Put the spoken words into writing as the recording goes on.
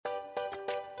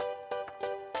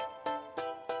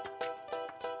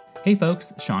Hey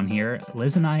folks, Sean here.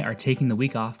 Liz and I are taking the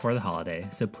week off for the holiday,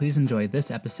 so please enjoy this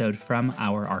episode from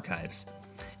our archives.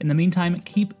 In the meantime,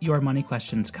 keep your money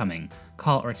questions coming.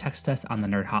 Call or text us on the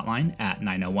Nerd Hotline at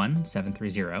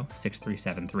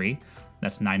 901-730-6373.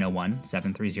 That's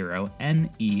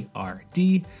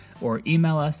 901-730-NERD, or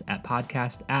email us at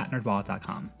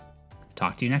podcast@nerdwallet.com.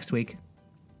 Talk to you next week.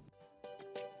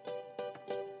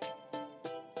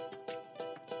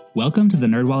 Welcome to the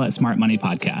NerdWallet Smart Money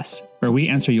Podcast, where we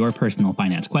answer your personal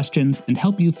finance questions and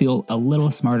help you feel a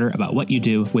little smarter about what you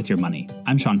do with your money.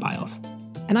 I'm Sean Piles.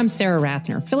 And I'm Sarah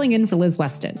Rathner, filling in for Liz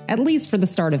Weston, at least for the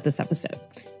start of this episode.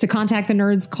 To contact the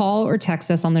nerds, call or text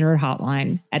us on the Nerd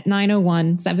Hotline at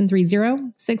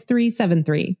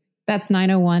 901-730-6373. That's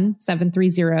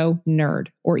 901-730-NERD.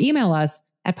 Or email us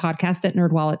at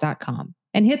podcast@nerdwallet.com.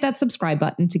 And hit that subscribe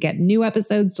button to get new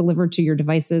episodes delivered to your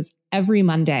devices every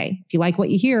Monday. If you like what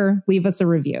you hear, leave us a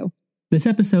review. This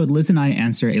episode, Liz and I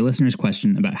answer a listener's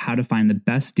question about how to find the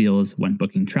best deals when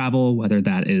booking travel, whether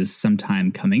that is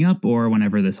sometime coming up or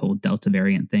whenever this whole Delta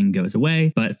variant thing goes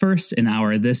away. But first, in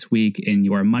our This Week in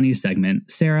Your Money segment,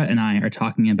 Sarah and I are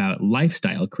talking about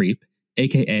lifestyle creep,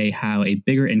 aka how a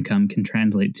bigger income can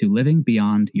translate to living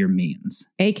beyond your means.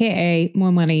 AKA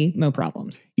more money, more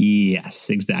problems. Yes,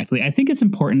 exactly. I think it's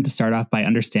important to start off by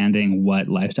understanding what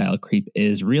lifestyle creep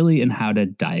is really and how to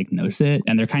diagnose it.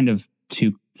 And they're kind of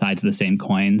two sides of the same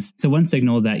coins. So one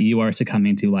signal that you are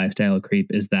succumbing to lifestyle creep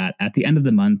is that at the end of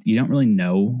the month, you don't really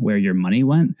know where your money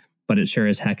went, but it sure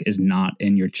as heck is not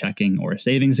in your checking or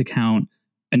savings account.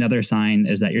 Another sign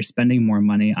is that you're spending more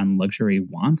money on luxury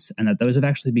wants and that those have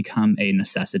actually become a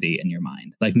necessity in your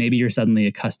mind. Like maybe you're suddenly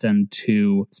accustomed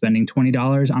to spending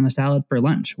 $20 on a salad for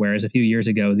lunch, whereas a few years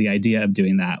ago, the idea of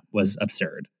doing that was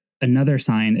absurd. Another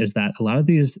sign is that a lot of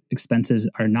these expenses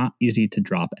are not easy to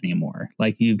drop anymore.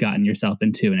 Like you've gotten yourself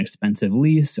into an expensive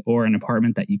lease or an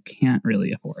apartment that you can't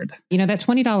really afford. You know, that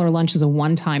 $20 lunch is a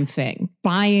one-time thing.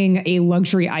 Buying a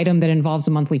luxury item that involves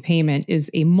a monthly payment is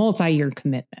a multi-year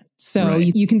commitment. So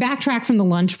Right. you can backtrack from the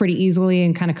lunch pretty easily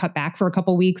and kind of cut back for a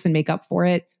couple weeks and make up for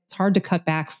it. It's hard to cut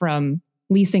back from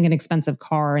leasing an expensive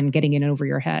car and getting it over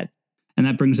your head. And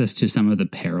that brings us to some of the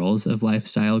perils of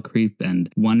lifestyle creep.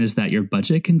 And one is that your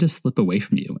budget can just slip away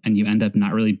from you and you end up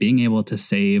not really being able to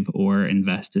save or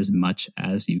invest as much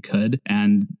as you could.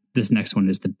 And this next one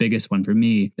is the biggest one for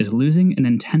me, is losing an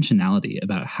intentionality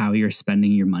about how you're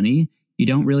spending your money. You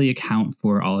don't really account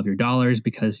for all of your dollars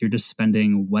because you're just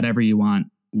spending whatever you want,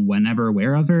 whenever,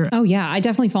 wherever. Oh yeah, I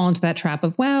definitely fall into that trap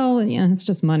of, well, yeah, it's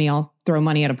just money. I'll throw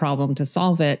money at a problem to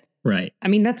solve it. Right. I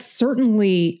mean, that's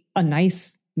certainly a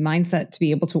nice mindset to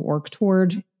be able to work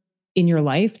toward in your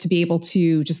life, to be able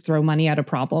to just throw money at a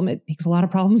problem. It makes a lot of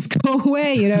problems go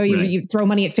away. You know, Right. you throw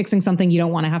money at fixing something you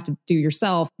don't want to have to do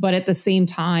yourself. But at the same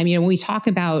time, you know, when we talk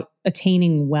about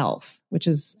attaining wealth, which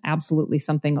is absolutely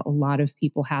something a lot of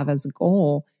people have as a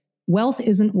goal, wealth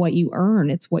isn't what you earn,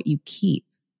 it's what you keep.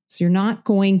 So you're not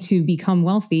going to become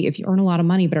wealthy if you earn a lot of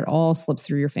money, but it all slips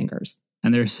through your fingers.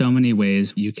 And there are so many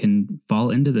ways you can fall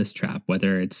into this trap,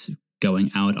 whether it's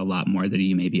going out a lot more than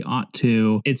you maybe ought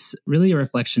to. It's really a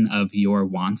reflection of your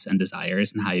wants and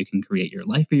desires and how you can create your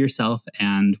life for yourself.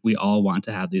 And we all want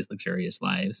to have these luxurious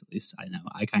lives. At least I know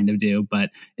I kind of do, but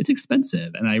it's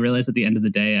expensive. And I realize at the end of the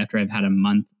day, after I've had a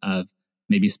month of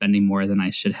maybe spending more than I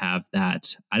should have,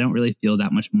 that I don't really feel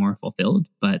that much more fulfilled,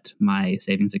 but my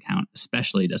savings account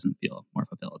especially doesn't feel more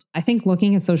fulfilled. I think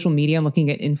looking at social media and looking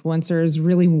at influencers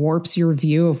really warps your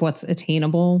view of what's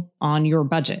attainable on your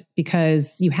budget,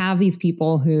 because you have these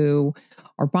people who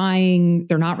are buying,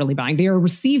 they're not really buying, they are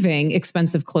receiving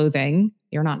expensive clothing.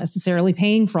 They're not necessarily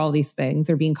paying for all these things.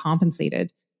 They're being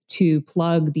compensated to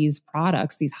plug these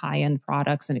products, these high-end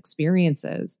products and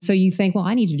experiences. So you think, well,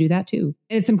 I need to do that too.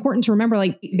 And it's important to remember,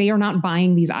 like, they are not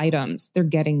buying these items, they're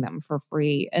getting them for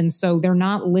free. And so they're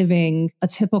not living a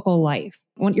typical life.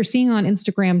 What you're seeing on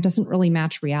Instagram doesn't really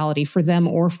match reality for them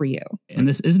or for you. And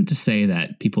this isn't to say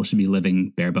that people should be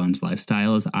living bare bones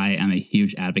lifestyles. I am a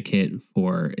huge advocate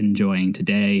for enjoying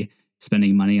today,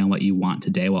 spending money on what you want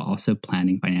today while also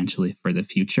planning financially for the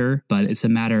future. But it's a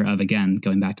matter of, again,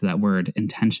 going back to that word,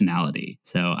 intentionality.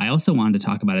 So I also wanted to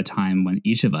talk about a time when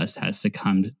each of us has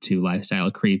succumbed to lifestyle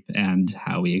creep and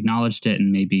how we acknowledged it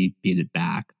and maybe beat it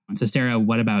back. So Sarah,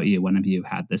 what about you? When have you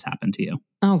had this happen to you?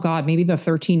 Oh God, maybe the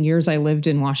 13 years I lived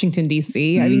in Washington,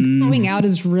 D.C. I mean, going out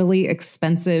is really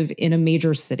expensive in a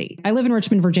major city. I live in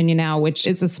Richmond, Virginia now, which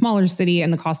is a smaller city,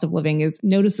 and the cost of living is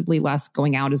noticeably less.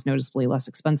 Going out is noticeably less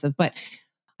expensive. But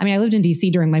I mean, I lived in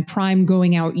DC during my prime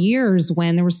going out years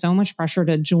when there was so much pressure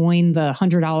to join the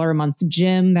 $100 a month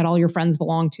gym that all your friends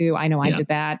belong to. I know I did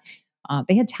that.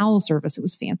 They had towel service. It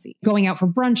was fancy. Going out for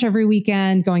brunch every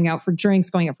weekend, going out for drinks,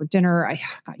 going out for dinner.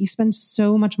 God, you spend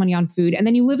so much money on food. And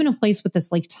then you live in a place with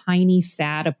this like tiny,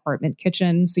 sad apartment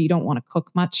kitchen. So you don't want to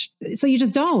cook much. So you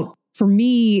just don't. For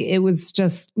me, it was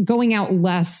just going out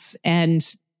less and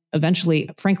eventually,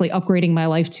 frankly, upgrading my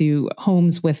life to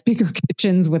homes with bigger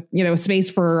kitchens with, space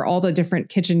for all the different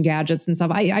kitchen gadgets and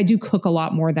stuff. I do cook a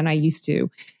lot more than I used to.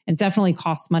 And definitely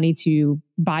costs money to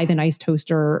buy the nice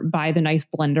toaster, buy the nice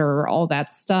blender, all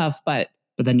that stuff. But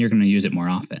then you're going to use it more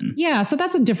often. Yeah. So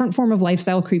that's a different form of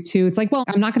lifestyle creep too. It's like, well,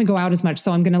 I'm not going to go out as much.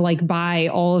 So I'm going to like buy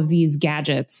all of these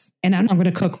gadgets and I'm going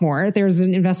to cook more. There's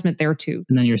an investment there too.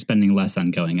 And then you're spending less on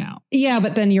going out. Yeah.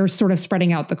 But then you're sort of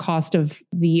spreading out the cost of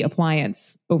the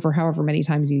appliance over however many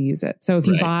times you use it. So if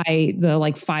you buy the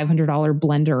like $500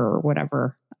 blender or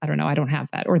whatever, I don't know, I don't have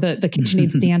that. Or the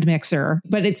KitchenAid stand mixer,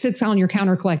 but it sits on your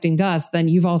counter collecting dust, then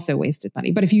you've also wasted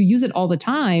money. But if you use it all the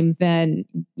time, then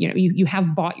you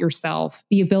have bought yourself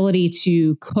the ability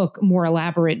to cook more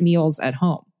elaborate meals at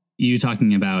home. You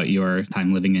talking about your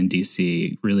time living in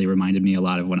DC really reminded me a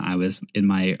lot of when I was in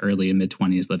my early and mid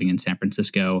 20s living in San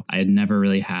Francisco. I had never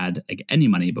really had any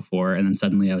money before. And then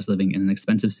suddenly I was living in an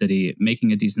expensive city,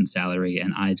 making a decent salary.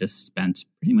 And I just spent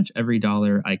pretty much every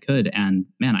dollar I could. And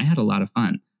man, I had a lot of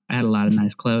fun. I had a lot of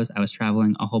nice clothes. I was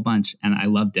traveling a whole bunch and I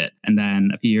loved it. And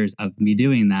then a few years of me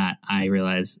doing that, I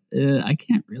realized I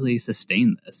can't really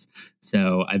sustain this.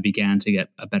 So I began to get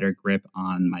a better grip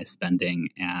on my spending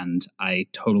and I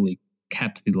totally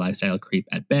kept the lifestyle creep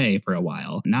at bay for a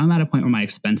while. Now I'm at a point where my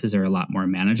expenses are a lot more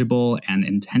manageable and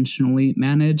intentionally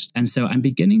managed. And so I'm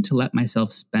beginning to let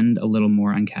myself spend a little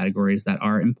more on categories that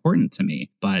are important to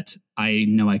me, but I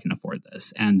know I can afford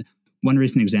this. And one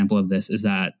recent example of this is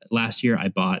that last year I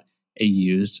bought a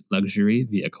used luxury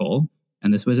vehicle.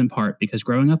 And this was in part because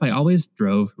growing up, I always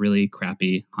drove really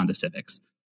crappy Honda Civics,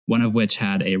 one of which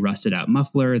had a rusted out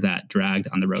muffler that dragged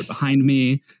on the road behind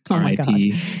me.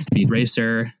 RIP Speed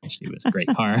Racer. She was a great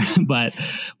car. But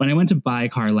when I went to buy a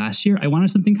car last year, I wanted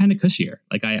something kind of cushier.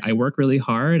 Like I work really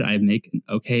hard. I make an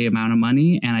okay amount of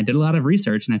money. And I did a lot of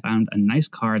research and I found a nice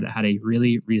car that had a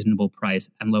really reasonable price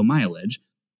and low mileage.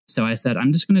 So I said,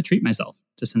 I'm just going to treat myself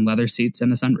to some leather seats and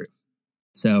a sunroof.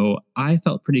 So I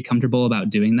felt pretty comfortable about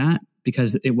doing that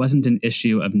because it wasn't an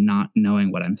issue of not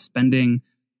knowing what I'm spending.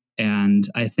 And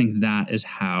I think that is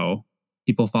how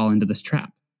people fall into this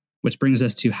trap, which brings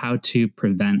us to how to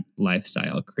prevent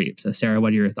lifestyle creep. So Sarah,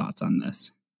 what are your thoughts on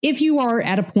this? If you are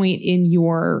at a point in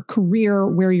your career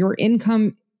where your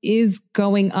income is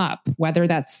going up, whether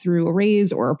that's through a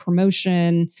raise or a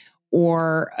promotion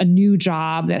or a new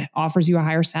job that offers you a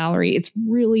higher salary, it's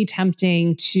really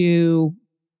tempting to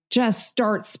just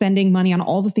start spending money on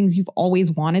all the things you've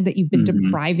always wanted that you've been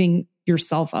depriving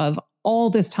yourself of all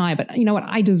this time. But you know what?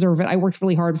 I deserve it. I worked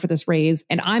really hard for this raise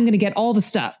and I'm going to get all the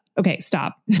stuff. Okay,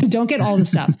 stop. Don't get all the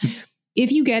stuff.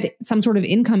 If you get some sort of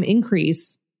income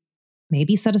increase,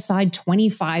 maybe set aside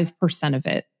 25% of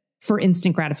it for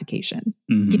instant gratification.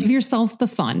 Give yourself the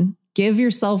fun. Give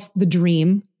yourself the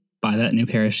dream. Buy that new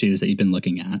pair of shoes that you've been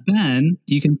looking at. Then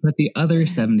you can put the other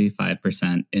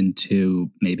 75%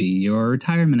 into maybe your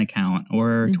retirement account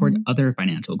or toward other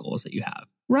financial goals that you have.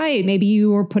 Right. Maybe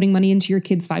you are putting money into your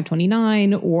kid's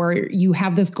 529, or you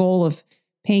have this goal of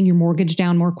paying your mortgage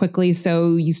down more quickly.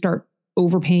 So you start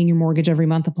overpaying your mortgage every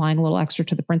month, applying a little extra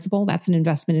to the principal. That's an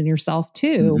investment in yourself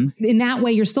too. In that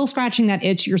way, you're still scratching that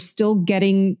itch. You're still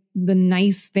getting the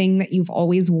nice thing that you've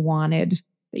always wanted,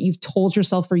 that you've told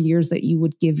yourself for years that you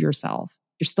would give yourself.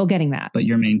 You're still getting that. But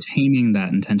you're maintaining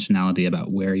that intentionality about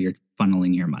where you're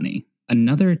funneling your money.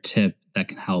 Another tip that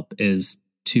can help is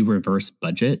to reverse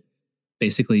budget.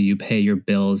 Basically, you pay your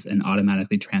bills and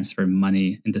automatically transfer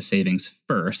money into savings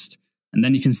first. And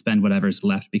then you can spend whatever's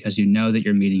left because you know that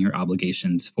you're meeting your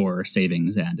obligations for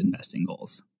savings and investing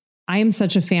goals. I am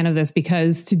such a fan of this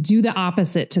because to do the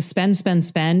opposite, to spend,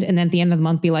 and then at the end of the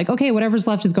month be like, okay, whatever's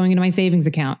left is going into my savings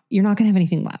account. You're not going to have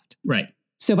anything left. Right.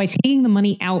 So by taking the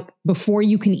money out before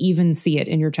you can even see it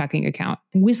in your checking account,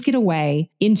 whisk it away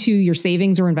into your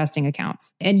savings or investing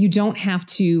accounts. And you don't have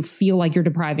to feel like you're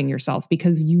depriving yourself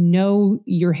because you know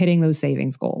you're hitting those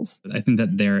savings goals. I think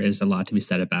that there is a lot to be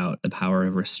said about the power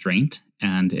of restraint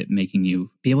and it making you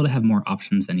be able to have more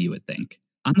options than you would think.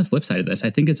 On the flip side of this, I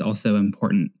think it's also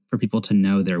important for people to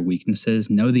know their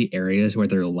weaknesses, know the areas where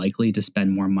they're likely to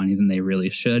spend more money than they really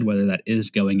should, whether that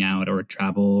is going out or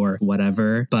travel or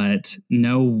whatever, but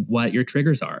know what your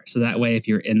triggers are. So that way, if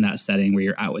you're in that setting where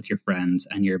you're out with your friends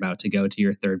and you're about to go to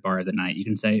your third bar of the night, you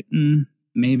can say,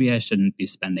 maybe I shouldn't be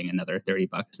spending another $30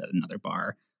 at another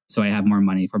bar. So I have more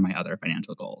money for my other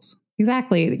financial goals.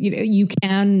 Exactly. You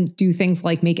can do things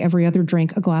like make every other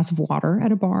drink a glass of water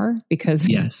at a bar because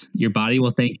yes, your body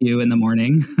will thank you in the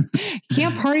morning. You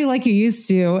can't party like you used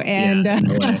to. And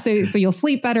no so you'll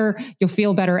sleep better, you'll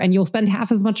feel better, and you'll spend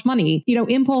half as much money.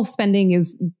 Impulse spending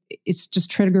it's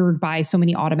just triggered by so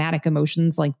many automatic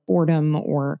emotions like boredom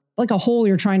or like a hole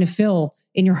you're trying to fill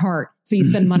in your heart. So you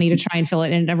spend money to try and fill it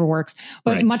and it never works.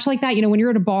 But right. Much like that, when you're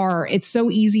at a bar, it's so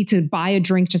easy to buy a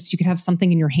drink just so you could have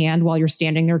something in your hand while you're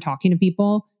standing there talking to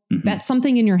people. Mm-hmm. That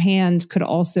something in your hand could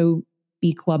also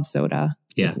be club soda.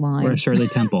 Yeah. Or a Shirley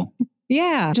Temple.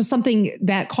 Yeah, just something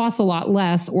that costs a lot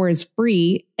less or is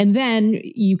free. And then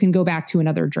you can go back to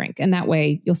another drink. And that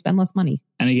way you'll spend less money.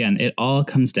 And again, it all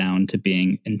comes down to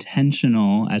being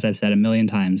intentional, as I've said a million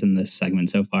times in this segment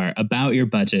so far, about your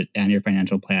budget and your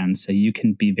financial plans so you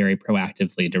can be very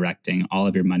proactively directing all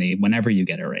of your money whenever you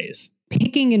get a raise.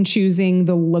 Picking and choosing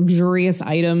the luxurious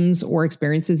items or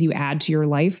experiences you add to your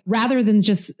life rather than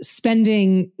just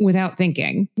spending without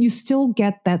thinking. You still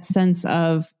get that sense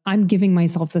of, I'm giving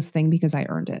myself this thing because I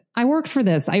earned it. I worked for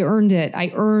this. I earned it.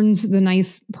 I earned the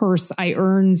nice purse. I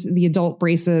earned the adult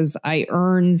braces. I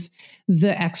earned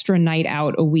the extra night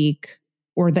out a week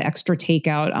or the extra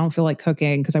takeout. I don't feel like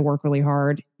cooking because I work really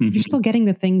hard. Mm-hmm. You're still getting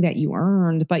the thing that you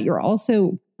earned, but you're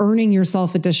also earning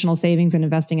yourself additional savings and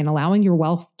investing and allowing your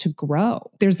wealth to grow.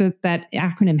 There's that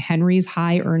acronym Henry's,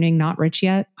 high earning, not rich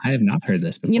yet. I have not heard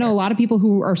this before. A lot of people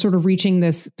who are sort of reaching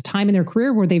this time in their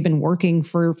career where they've been working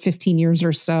for 15 years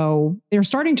or so, they're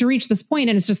starting to reach this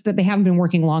point, and it's just that they haven't been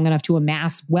working long enough to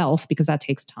amass wealth because that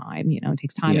takes time. It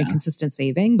takes time and consistent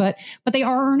saving, but they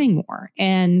are earning more,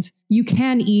 and you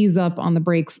can ease up on the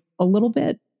brakes a little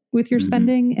bit with your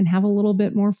spending and have a little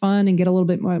bit more fun and get a little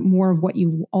bit more of what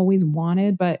you always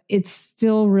wanted. But it's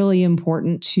still really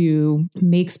important to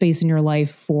make space in your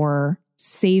life for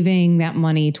saving that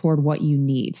money toward what you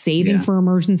need, saving for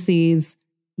emergencies.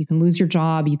 You can lose your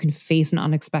job. You can face an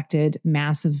unexpected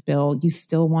massive bill. You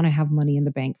still want to have money in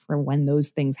the bank for when those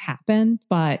things happen,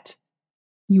 but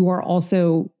you are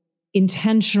also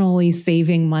intentionally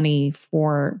saving money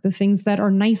for the things that are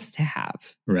nice to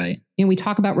have. Right. We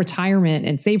talk about retirement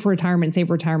and save for retirement, save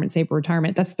for retirement, save for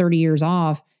retirement. That's 30 years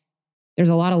off. There's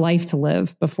a lot of life to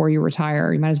live before you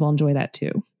retire. You might as well enjoy that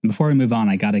too. Before we move on,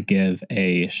 I got to give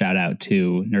a shout out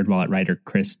to NerdWallet writer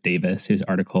Chris Davis, whose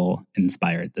article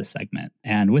inspired this segment.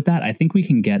 And with that, I think we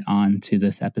can get on to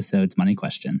this episode's money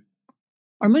question.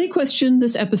 Our money question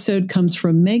this episode comes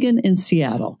from Megan in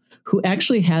Seattle, who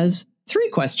actually has 3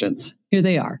 questions. Here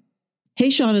they are. Hey,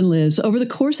 Sean and Liz, over the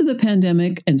course of the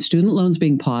pandemic and student loans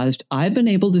being paused, I've been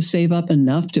able to save up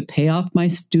enough to pay off my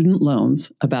student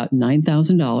loans, about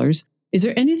 $9,000. Is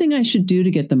there anything I should do to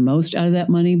get the most out of that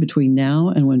money between now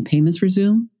and when payments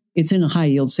resume? It's in a high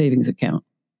yield savings account.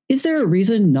 Is there a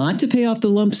reason not to pay off the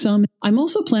lump sum? I'm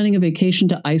also planning a vacation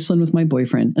to Iceland with my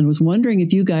boyfriend and was wondering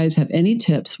if you guys have any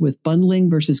tips with bundling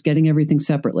versus getting everything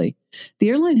separately. The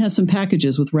airline has some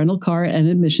packages with rental car and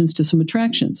admissions to some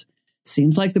attractions.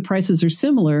 Seems like the prices are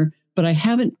similar, but I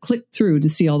haven't clicked through to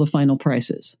see all the final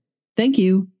prices. Thank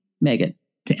you, Megan.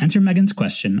 To answer Megan's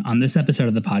question, on this episode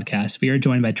of the podcast, we are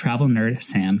joined by travel nerd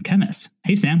Sam Kemmis.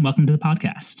 Hey, Sam, welcome to the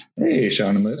podcast. Hey,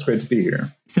 Sean and Liz, great to be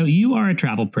here. So you are a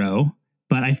travel pro,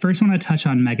 but I first want to touch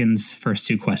on Megan's first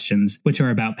 2 questions, which are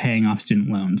about paying off student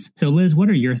loans. So Liz, what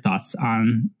are your thoughts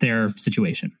on their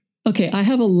situation? Okay, I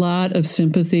have a lot of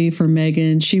sympathy for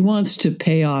Megan. She wants to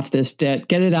pay off this debt,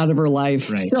 get it out of her life,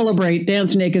 celebrate,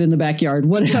 dance naked in the backyard,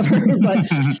 whatever. But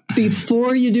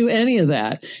before you do any of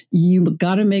that, you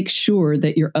got to make sure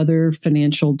that your other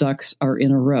financial ducks are in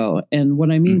a row. And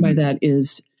what I mean by that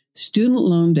is student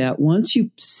loan debt. Once you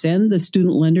send the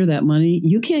student lender that money,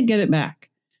 you can't get it back.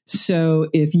 So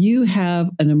if you have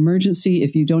an emergency,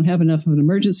 if you don't have enough of an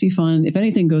emergency fund, if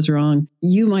anything goes wrong,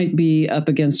 you might be up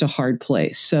against a hard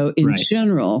place. So in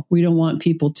general, we don't want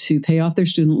people to pay off their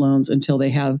student loans until they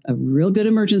have a real good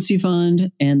emergency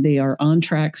fund and they are on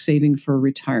track saving for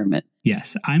retirement.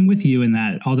 Yes, I'm with you in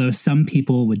that, although some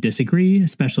people would disagree,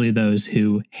 especially those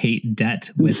who hate debt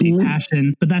with a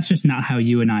passion, but that's just not how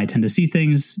you and I tend to see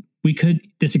things. We could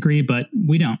disagree, but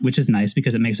we don't, which is nice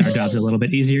because it makes our jobs a little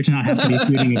bit easier to not have to be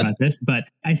tweeting about this. But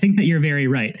I think that you're very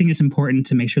right. I think it's important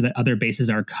to make sure that other bases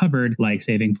are covered, like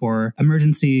saving for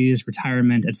emergencies,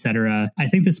 retirement, etc. I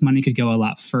think this money could go a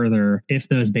lot further if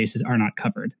those bases are not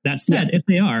covered. That said, if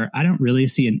they are, I don't really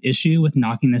see an issue with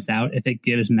knocking this out if it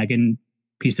gives Megan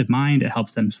peace of mind. It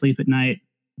helps them sleep at night.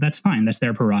 that's fine. That's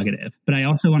their prerogative. But I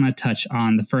also want to touch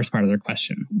on the first part of their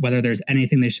question, whether there's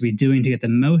anything they should be doing to get the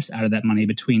most out of that money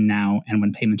between now and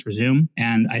when payments resume.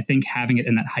 And I think having it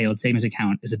in that high yield savings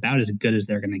account is about as good as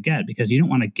they're going to get, because you don't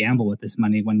want to gamble with this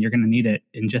money when you're going to need it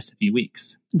in just a few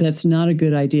weeks. That's not a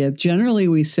good idea. Generally,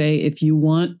 we say if you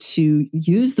want to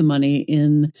use the money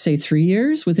in, say, 3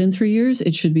 years, within 3 years,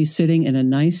 it should be sitting in a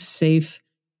nice, safe,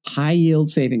 high yield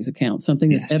savings account, something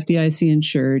that's FDIC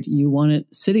insured. You want it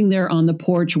sitting there on the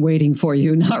porch waiting for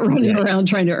you, not running around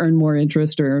trying to earn more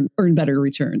interest or earn better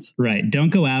returns. Right. Don't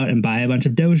go out and buy a bunch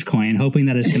of Dogecoin hoping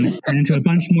that it's going to turn into a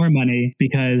bunch more money,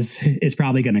 because it's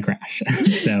probably going to crash.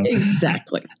 So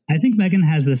exactly. I think Megan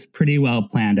has this pretty well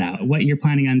planned out. What you're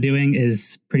planning on doing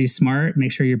is pretty smart.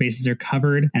 Make sure your bases are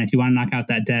covered. And if you want to knock out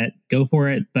that debt, go for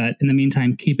it. But in the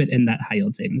meantime, keep it in that high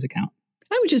yield savings account.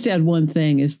 I would just add one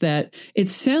thing, is that it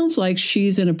sounds like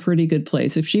she's in a pretty good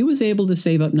place. If she was able to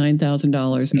save up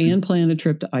 $9,000 and plan a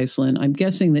trip to Iceland, I'm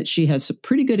guessing that she has a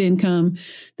pretty good income,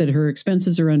 that her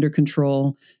expenses are under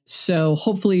control. So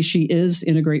hopefully she is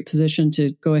in a great position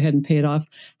to go ahead and pay it off.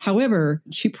 However,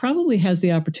 she probably has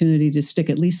the opportunity to stick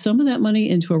at least some of that money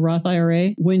into a Roth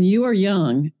IRA. When you are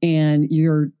young and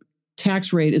your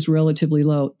tax rate is relatively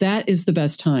low, that is the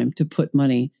best time to put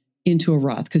money into a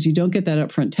Roth, because you don't get that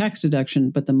upfront tax deduction,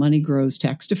 but the money grows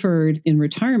tax deferred. In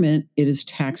retirement, it is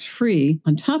tax free.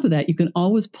 On top of that, you can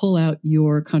always pull out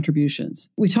your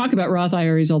contributions. We talk about Roth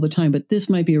IRAs all the time, but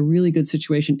this might be a really good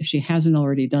situation if she hasn't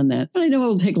already done that. And I know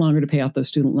it'll take longer to pay off those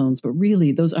student loans, but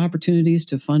really those opportunities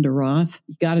to fund a Roth,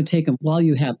 you got to take them while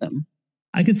you have them.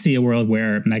 I could see a world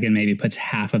where Megan maybe puts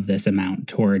half of this amount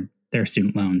toward their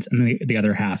student loans and the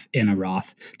other half in a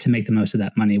Roth to make the most of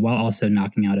that money while also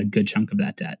knocking out a good chunk of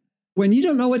that debt. When you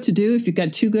don't know what to do, if you've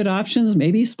got two good options,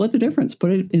 maybe split the difference, put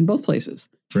it in both places.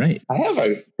 Right. I have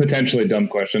a potentially dumb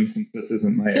question, since this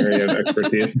isn't my area of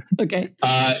expertise. Okay.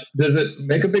 Does it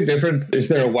make a big difference? Is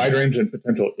there a wide range in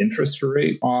potential interest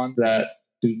rate on that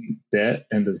student debt?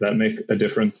 And does that make a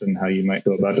difference in how you might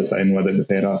go about deciding whether to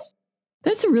pay it off?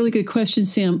 That's a really good question,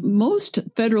 Sam. Most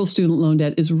federal student loan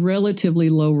debt is relatively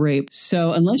low rate.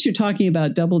 So unless you're talking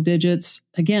about double digits,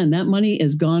 again, that money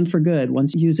is gone for good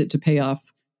once you use it to pay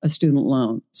off a student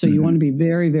loan. So you want to be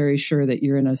very, very sure that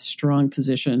you're in a strong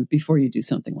position before you do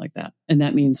something like that. And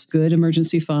that means good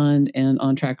emergency fund and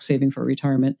on-track saving for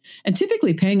retirement, and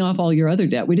typically paying off all your other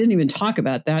debt. We didn't even talk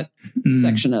about that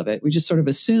section of it. We just sort of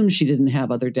assumed she didn't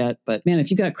have other debt. But man, if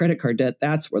you got credit card debt,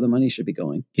 that's where the money should be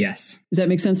going. Yes. Does that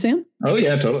make sense, Sam? Oh,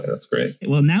 yeah, totally. That's great.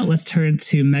 Well, now let's turn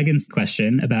to Megan's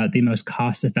question about the most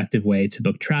cost-effective way to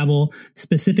book travel,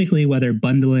 specifically whether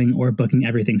bundling or booking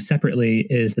everything separately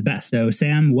is the best. So,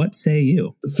 Sam, what say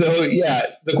you? So, yeah,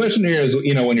 the question here is,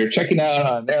 when you're checking out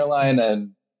on an airline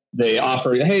and they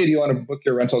offer, hey, do you want to book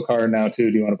your rental car now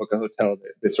too? Do you want to book a hotel?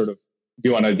 They sort of, do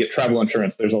you want to get travel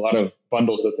insurance? There's a lot of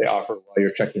bundles that they offer while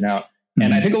you're checking out.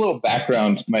 And I think a little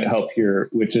background might help here,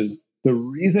 which is the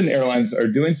reason airlines are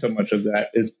doing so much of that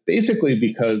is basically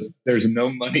because there's no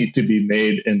money to be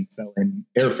made in selling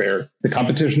airfare. The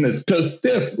competition is so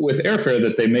stiff with airfare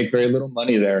that they make very little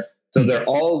money there. So they're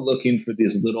all looking for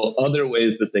these little other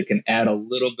ways that they can add a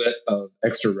little bit of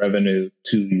extra revenue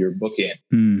to your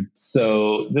booking.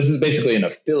 So this is basically an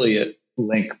affiliate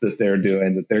link that they're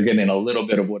doing, that they're getting a little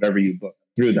bit of whatever you book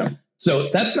through them. So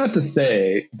that's not to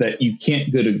say that you can't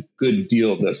get a good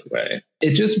deal this way.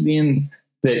 It just means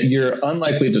that you're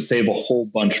unlikely to save a whole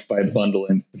bunch by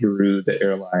bundling through the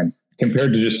airline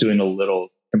compared to just doing a little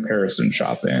comparison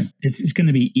shopping. It's going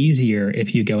to be easier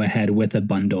if you go ahead with a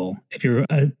bundle. If you're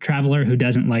a traveler who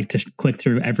doesn't like to click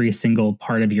through every single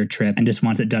part of your trip and just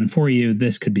wants it done for you,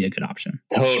 this could be a good option.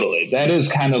 Totally. That is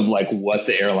kind of like what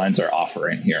the airlines are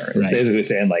offering here. It's basically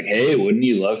saying like, hey, wouldn't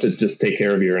you love to just take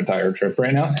care of your entire trip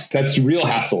right now? That's real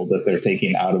hassle that they're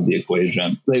taking out of the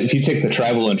equation. Like if you take the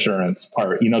travel insurance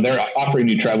part, they're offering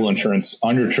you travel insurance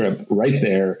on your trip right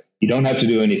there. You don't have to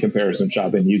do any comparison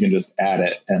shopping. You can just add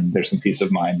it, and there's some peace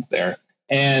of mind there.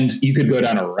 And you could go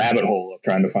down a rabbit hole of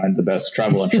trying to find the best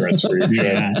travel insurance for your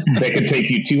trip. That could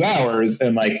take you 2 hours,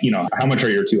 and how much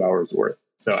are your 2 hours worth?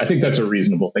 So I think that's a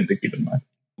reasonable thing to keep in mind.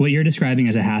 What you're describing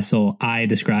as a hassle, I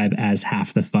describe as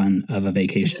half the fun of a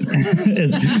vacation,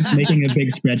 is making a big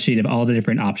spreadsheet of all the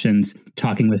different options,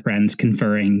 talking with friends,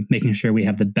 conferring, making sure we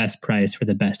have the best price for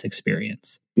the best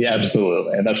experience. Yeah,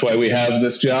 absolutely. And that's why we have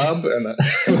this job. And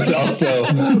but also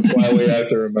why we have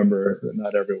to remember that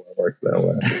not everyone works that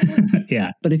way.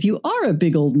 Yeah. But if you are a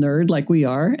big old nerd like we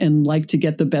are and like to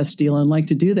get the best deal and like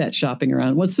to do that shopping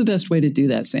around, what's the best way to do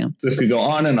that, Sam? This could go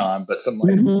on, but some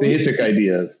basic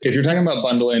ideas. If you're talking about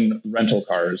bundling rental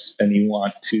cars and you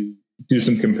want to do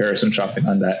some comparison shopping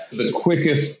on that. The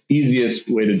quickest, easiest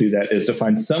way to do that is to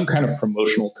find some kind of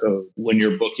promotional code when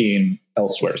you're booking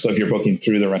elsewhere. So if you're booking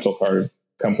through the rental car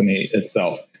company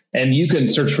itself, and you can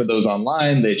search for those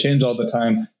online. They change all the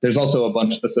time. There's also a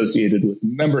bunch associated with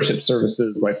membership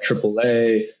services like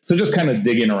AAA. So just kind of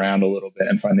digging around a little bit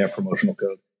and find that promotional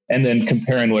code, and then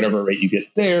comparing whatever rate you get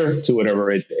there to whatever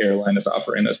rate the airline is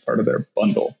offering as part of their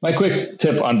bundle. My quick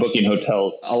tip on booking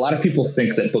hotels: a lot of people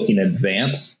think that booking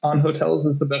advance on hotels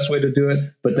is the best way to do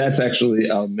it, but that's actually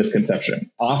a misconception.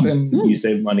 Often you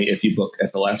save money if you book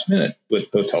at the last minute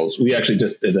with hotels. We actually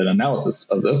just did an analysis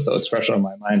of this, so it's fresh on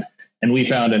my mind. And we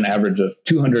found an average of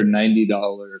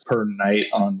 $290 per night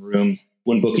on rooms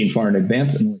when booking far in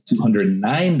advance, and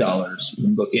 $209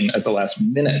 when booking at the last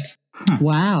minute.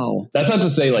 Wow. That's not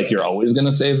to say like you're always going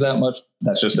to save that much.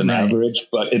 That's just an average,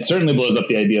 but it certainly blows up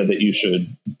the idea that you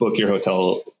should book your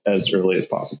hotel as early as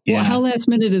possible. Yeah. Well, how last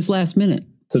minute is last minute?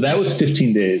 So that was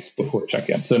 15 days before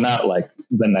check-in. So not like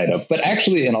the night of, but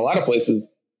actually in a lot of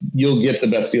places, you'll get the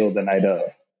best deal the night of.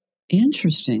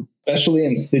 Interesting. Especially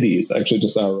in cities. I actually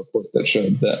just saw a report that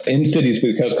showed that in cities,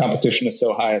 because competition is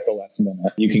so high at the last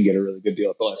minute, you can get a really good deal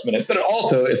at the last minute. But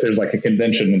also, if there's like a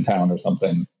convention in town or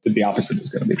something, the opposite is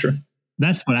going to be true.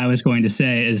 That's what I was going to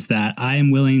say, is that I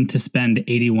am willing to spend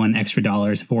 $81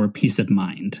 extra for peace of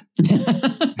mind.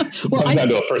 It comes down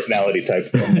to a personality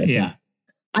type thing. Yeah.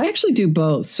 I actually do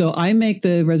both. So I make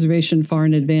the reservation far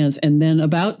in advance, and then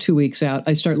about 2 weeks out,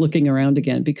 I start looking around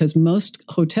again, because most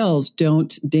hotels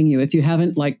don't ding you if you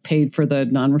haven't like paid for the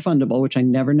non-refundable, which I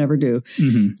never do.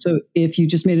 Mm-hmm. So if you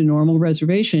just made a normal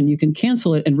reservation, you can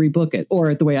cancel it and rebook it.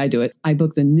 Or the way I do it, I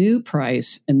book the new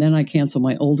price and then I cancel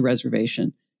my old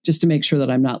reservation, just to make sure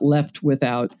that I'm not left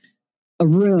without a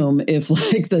room if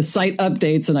like the site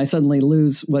updates and I suddenly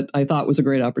lose what I thought was a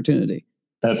great opportunity.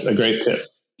 That's a great tip.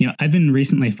 You know, I've been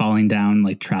recently falling down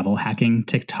like travel hacking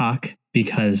TikTok,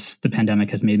 because the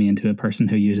pandemic has made me into a person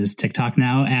who uses TikTok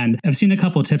now. And I've seen a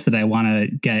couple of tips that I want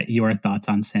to get your thoughts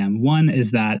on, Sam. One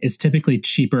is that it's typically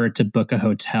cheaper to book a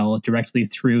hotel directly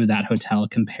through that hotel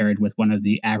compared with one of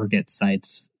the aggregate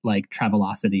sites like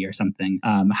Travelocity or something.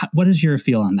 What is your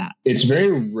feel on that? It's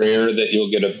very rare that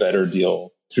you'll get a better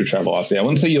deal through Travelocity. I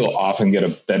wouldn't say you'll often get a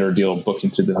better deal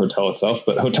booking through the hotel itself,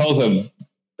 but hotels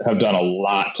have done a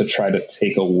lot to try to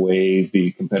take away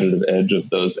the competitive edge of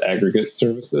those aggregate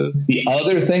services. The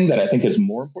other thing that I think is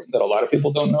more important that a lot of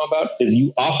people don't know about is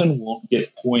you often won't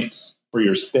get points for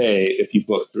your stay if you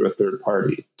book through a third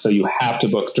party. So you have to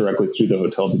book directly through the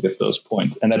hotel to get those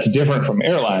points. And that's different from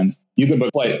airlines. You can book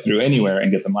a flight through anywhere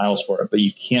and get the miles for it, but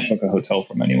you can't book a hotel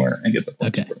from anywhere and get the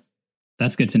points for it.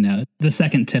 That's good to know. The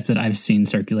second tip that I've seen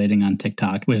circulating on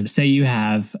TikTok was, say you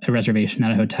have a reservation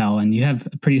at a hotel and you have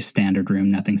a pretty standard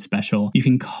room, nothing special. You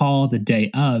can call the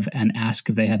day of and ask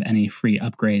if they have any free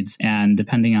upgrades. And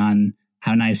depending on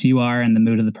how nice you are and the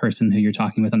mood of the person who you're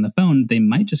talking with on the phone, they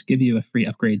might just give you a free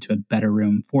upgrade to a better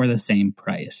room for the same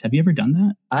price. Have you ever done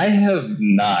that? I have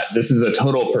not. This is a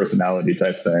total personality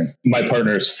type thing. My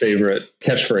partner's favorite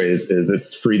catchphrase is,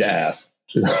 "It's free to ask."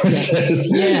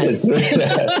 Yes. So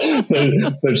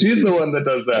she's the one that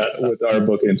does that with our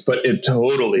bookings, but it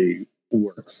totally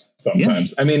works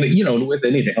sometimes. Yeah. I mean, you know, with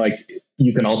anything, like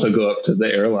you can also go up to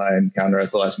the airline counter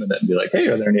at the last minute and be like, "Hey,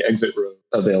 are there any exit rows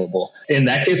available?" In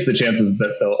that case, the chances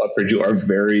that they'll upgrade you are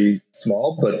very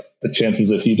small, but the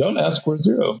chances if you don't ask were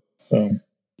zero. So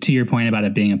to your point about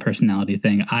it being a personality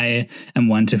thing, I am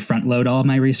one to front load all of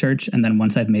my research. And then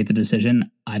once I've made the decision,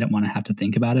 I don't want to have to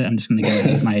think about it. I'm just going to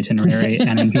go with my itinerary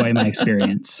and enjoy my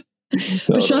experience.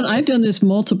 But Sean, I've done this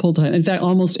multiple times. In fact,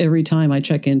 almost every time I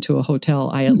check into a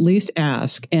hotel, I at least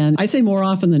ask. And I say more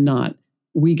often than not,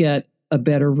 we get a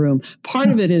better room. Part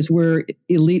of it is we're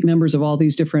elite members of all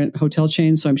these different hotel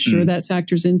chains, so I'm sure that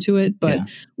factors into it. But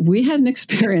we had an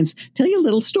experience. Tell you a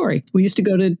little story. We used to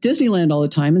go to Disneyland all the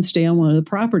time and stay on one of the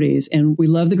properties, and we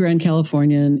love the Grand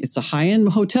Californian. It's a high-end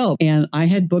hotel, and I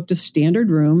had booked a standard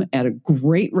room at a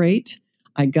great rate.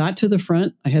 I got to the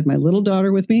front. I had my little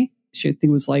daughter with me. She I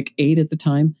think was like 8 at the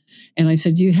time. And I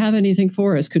said, "Do you have anything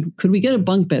for us? Could we get a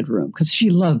bunk bed room?" Because she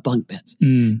loved bunk beds.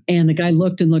 And the guy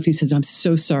looked and looked. He says, "I'm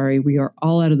so sorry. We are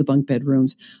all out of the bunk bed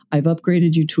rooms. I've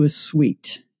upgraded you to a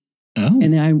suite." Oh.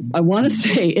 And I want to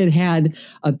say it had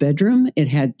a bedroom. It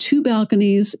had 2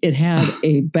 balconies. It had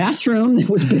a bathroom that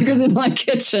was bigger than my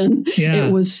kitchen. Yeah.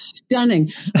 It was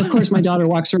stunning. Of course, my daughter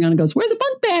walks around and goes, "Where are the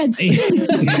bunk beds?"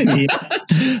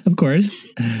 Yeah, of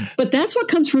course. But that's what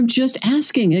comes from just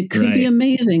asking. It could be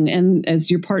amazing. And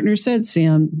as your partner said,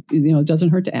 Sam, you know, it doesn't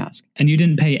hurt to ask. And you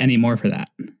didn't pay any more for that.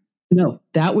 No,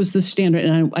 that was the standard.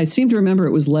 And I seem to remember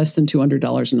it was less than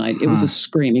 $200 a night. It was a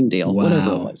screaming deal,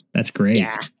 whatever it was. That's great.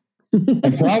 Yeah.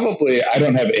 And probably, I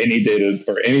don't have any data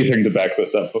or anything to back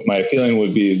this up, but my feeling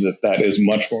would be that is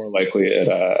much more likely at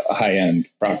a high-end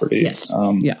property. Yes.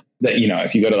 That,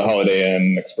 if you go to the Holiday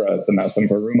Inn Express and ask them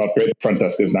for a room upgrade, front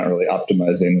desk is not really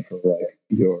optimizing for like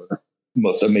your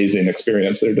most amazing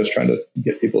experience. They're just trying to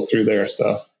get people through there.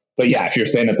 So, but yeah, if you're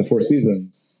staying at the Four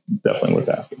Seasons, definitely worth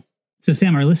asking. So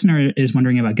Sam, our listener is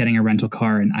wondering about getting a rental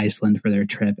car in Iceland for their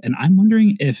trip. And I'm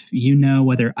wondering if you know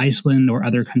whether Iceland or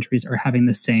other countries are having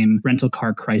the same rental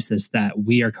car crisis that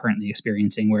we are currently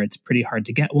experiencing, where it's pretty hard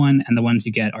to get one and the ones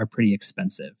you get are pretty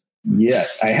expensive.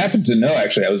 Yes, I happen to know,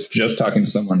 actually. I was just talking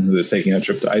to someone who was taking a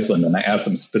trip to Iceland, and I asked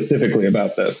them specifically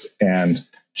about this. And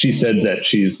she said that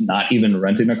she's not even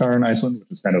renting a car in Iceland,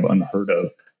 which is kind of unheard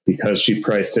of, because she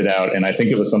priced it out. And I think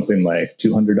it was something like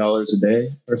 $200 a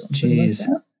day or something like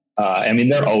that. I mean,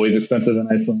 they're always expensive in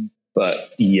Iceland,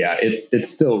 but yeah,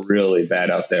 it's still really bad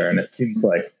out there. And it seems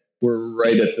like we're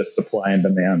right at the supply and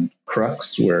demand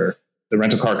crux where the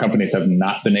rental car companies have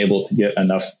not been able to get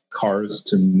enough cars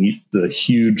to meet the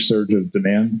huge surge of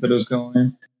demand that is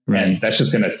going. Right. And that's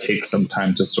just going to take some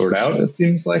time to sort out, it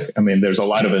seems like. I mean, there's a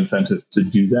lot of incentive to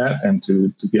do that and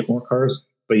to get more cars.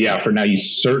 But yeah, for now, you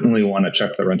certainly want to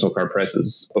check the rental car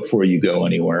prices before you go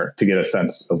anywhere to get a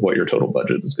sense of what your total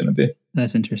budget is going to be.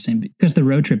 That's interesting because the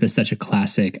road trip is such a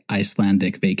classic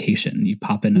Icelandic vacation. You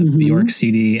pop in a Bjork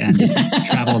CD and just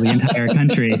travel the entire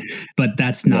country, but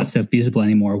that's not so feasible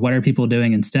anymore. What are people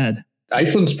doing instead?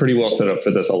 Iceland's pretty well set up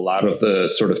for this. A lot of the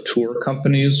sort of tour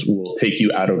companies will take you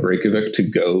out of Reykjavik to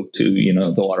go to,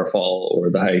 the waterfall or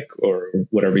the hike or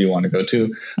whatever you want to go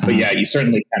to. But yeah, you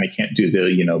certainly kind of can't do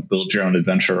the, build your own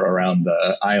adventure around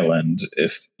the island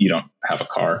if you don't have a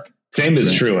car. Same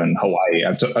is true in Hawaii.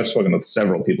 I've spoken with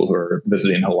several people who are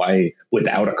visiting Hawaii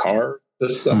without a car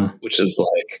this summer, which is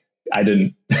like, I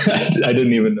didn't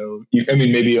even know.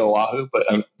 Maybe Oahu, but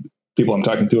people I'm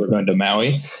talking to are going to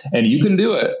Maui, and you can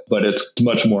do it, but it's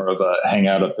much more of a hang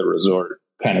out at the resort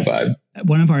kind of vibe.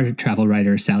 One of our travel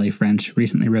writers, Sally French,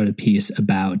 recently wrote a piece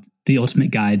about the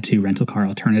ultimate guide to rental car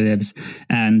alternatives.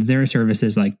 And there are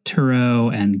services like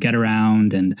Turo and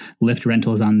Getaround and Lyft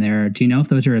rentals on there. Do you know if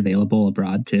those are available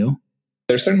abroad too?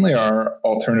 There certainly are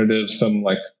alternatives, some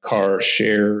like car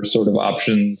share sort of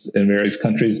options in various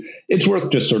countries. It's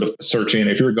worth just sort of searching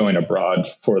if you're going abroad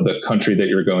for the country that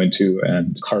you're going to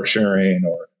and car sharing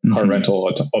or car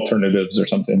rental alternatives or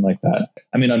something like that.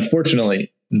 I mean,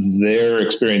 unfortunately, they're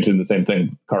experiencing the same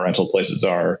thing car rental places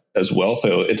are as well.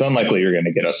 So it's unlikely you're going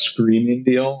to get a screaming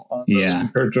deal on those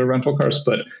compared to rental cars.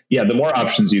 But yeah, the more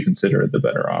options you consider, the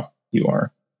better off you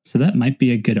are. So that might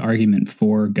be a good argument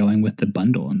for going with the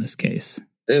bundle in this case.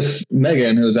 If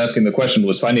Megan, who was asking the question,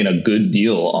 was finding a good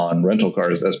deal on rental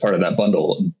cars as part of that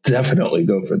bundle, definitely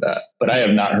go for that. But I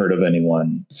have not heard of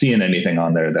anyone seeing anything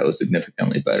on there that was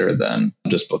significantly better than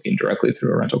just booking directly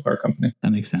through a rental car company.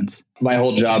 That makes sense. My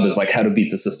whole job is like how to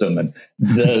beat the system. And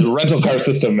the rental car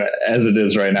system as it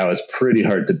is right now is pretty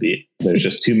hard to beat. There's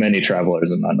just too many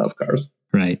travelers and not enough cars.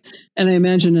 Right. And I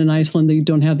imagine in Iceland, you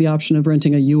don't have the option of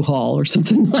renting a U-Haul or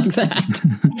something like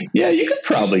that. Yeah, you could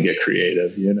probably get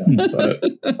creative,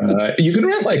 but you can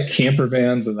rent like camper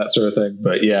vans and that sort of thing.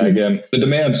 But yeah, again, the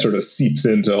demand sort of seeps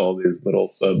into all these little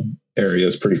sub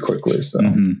areas pretty quickly. So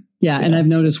yeah. And I've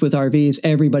noticed with RVs,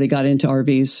 everybody got into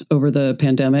RVs over the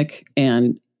pandemic.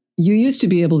 And you used to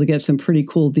be able to get some pretty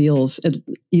cool deals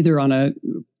either on a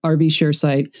RV share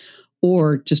site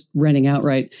or just renting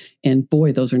outright. And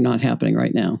boy, those are not happening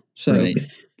right now. So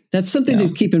that's something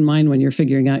to keep in mind when you're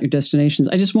figuring out your destinations.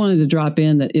 I just wanted to drop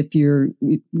in that if you're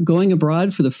going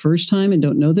abroad for the first time and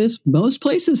don't know this, most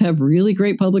places have really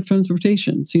great public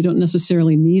transportation. So you don't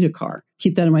necessarily need a car.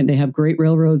 Keep that in mind. They have great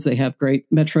railroads. They have great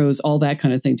metros, all that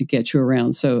kind of thing to get you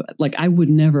around. So like I would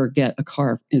never get a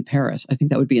car in Paris. I think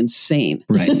that would be insane.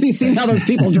 Right. Have you seen how those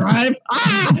people drive?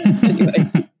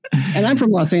 Anyway. And I'm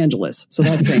from Los Angeles, so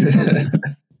that's saying something.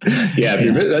 Yeah,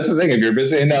 that's the thing. If you're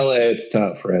busy in LA, it's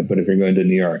tough, right? But if you're going to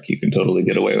New York, you can totally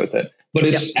get away with it. But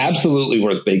it's absolutely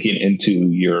worth baking into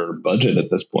your budget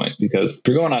at this point, because if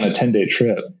you're going on a 10-day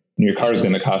trip and your car is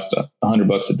going to cost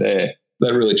 $100 a day,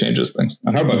 that really changes things.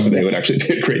 $100 a day would actually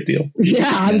be a great deal.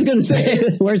 Yeah, I was going to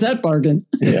say, where's that bargain?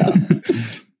 Yeah.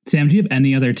 Sam, do you have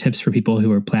any other tips for people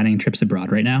who are planning trips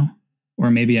abroad right now? Or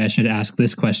maybe I should ask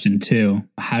this question too.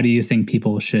 How do you think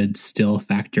people should still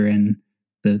factor in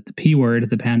the P word,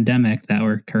 the pandemic that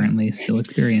we're currently still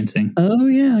experiencing? Oh,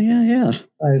 yeah.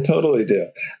 I totally do.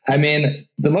 I mean,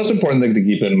 the most important thing to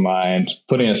keep in mind,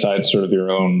 putting aside sort of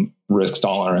your own risk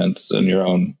tolerance and your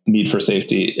own need for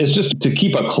safety, is just to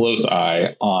keep a close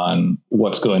eye on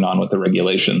what's going on with the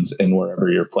regulations in wherever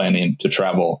you're planning to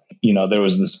travel. there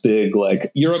was this big,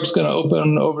 like, Europe's going to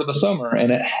open over the summer,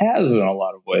 and it has in a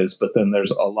lot of ways, but then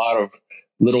there's a lot of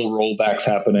little rollbacks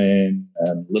happening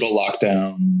and little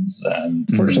lockdowns. And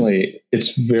fortunately,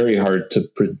 it's very hard to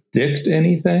predict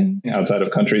anything outside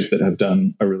of countries that have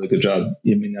done a really good job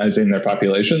immunizing their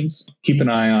populations. Keep an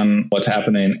eye on what's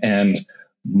happening. And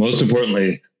most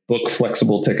importantly, book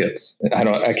flexible tickets.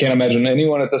 I can't imagine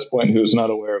anyone at this point who's not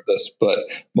aware of this, but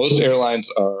most airlines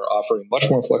are offering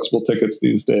much more flexible tickets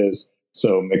these days.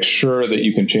 So make sure that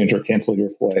you can change or cancel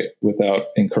your flight without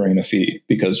incurring a fee,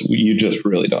 because you just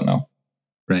really don't know.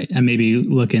 Right. And maybe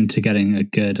look into getting a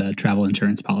good travel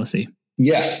insurance policy.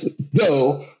 Yes.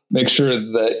 Though, make sure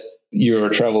that your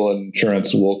travel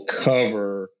insurance will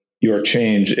cover your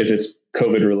change if it's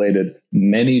COVID related.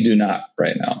 Many do not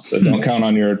right now. So don't count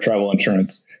on your travel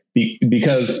insurance,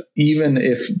 because even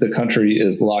if the country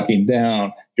is locking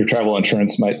down, your travel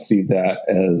insurance might see that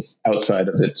as outside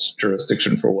of its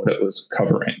jurisdiction for what it was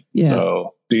covering. Yeah.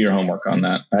 So do your homework on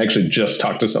that. I actually just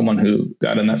talked to someone who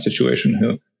got in that situation,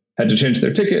 who had to change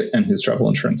their ticket and whose travel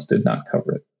insurance did not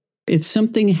cover it. If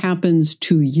something happens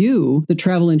to you, the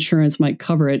travel insurance might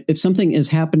cover it. If something is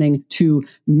happening to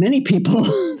many people,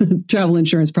 the travel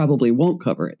insurance probably won't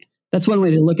cover it. That's one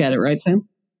way to look at it, right, Sam?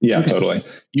 Yeah, okay. Totally.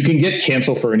 You can get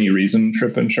cancel for any reason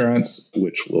trip insurance,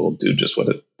 which will do just what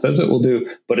it says it will do,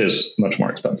 but is much more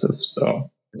expensive.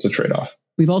 So it's a trade-off.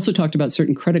 We've also talked about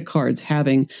certain credit cards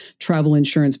having travel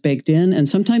insurance baked in, and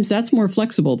sometimes that's more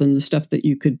flexible than the stuff that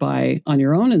you could buy on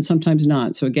your own, and sometimes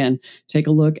not. So again, take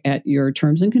a look at your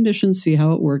terms and conditions, see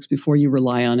how it works before you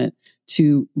rely on it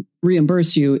to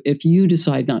reimburse you if you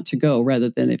decide not to go rather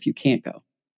than if you can't go.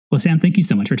 Well, Sam, thank you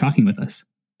so much for talking with us.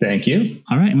 Thank you.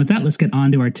 All right, and with that, let's get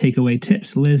on to our takeaway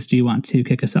tips. Liz, do you want to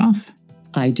kick us off?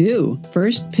 I do.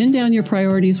 First, pin down your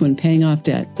priorities when paying off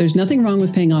debt. There's nothing wrong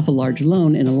with paying off a large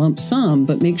loan in a lump sum,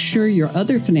 but make sure your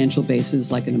other financial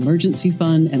bases like an emergency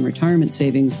fund and retirement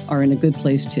savings are in a good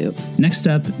place too. Next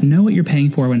up, know what you're paying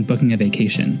for when booking a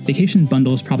vacation. Vacation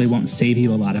bundles probably won't save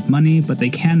you a lot of money, but they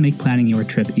can make planning your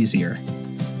trip easier.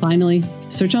 Finally,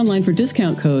 search online for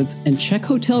discount codes and check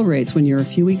hotel rates when you're a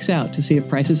few weeks out to see if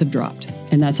prices have dropped.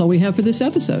 And that's all we have for this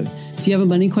episode. Do you have a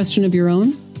money question of your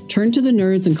own? Turn to the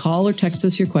Nerds and call or text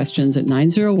us your questions at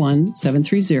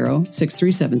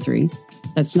 901-730-6373.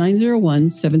 That's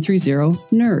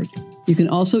 901-730-NERD. You can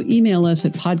also email us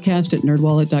at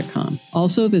podcast@nerdwallet.com.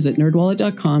 Also visit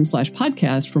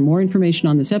nerdwallet.com/podcast for more information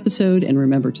on this episode, and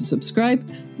remember to subscribe,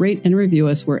 rate, and review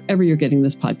us wherever you're getting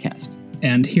this podcast.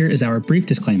 And here is our brief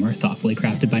disclaimer, thoughtfully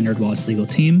crafted by NerdWallet's legal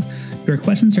team. Your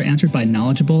questions are answered by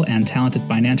knowledgeable and talented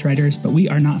finance writers, but we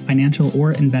are not financial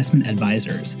or investment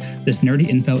advisors. This nerdy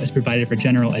info is provided for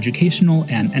general educational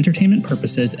and entertainment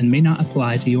purposes and may not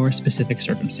apply to your specific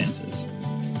circumstances.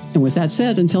 And with that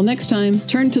said, until next time,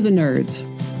 turn to the nerds.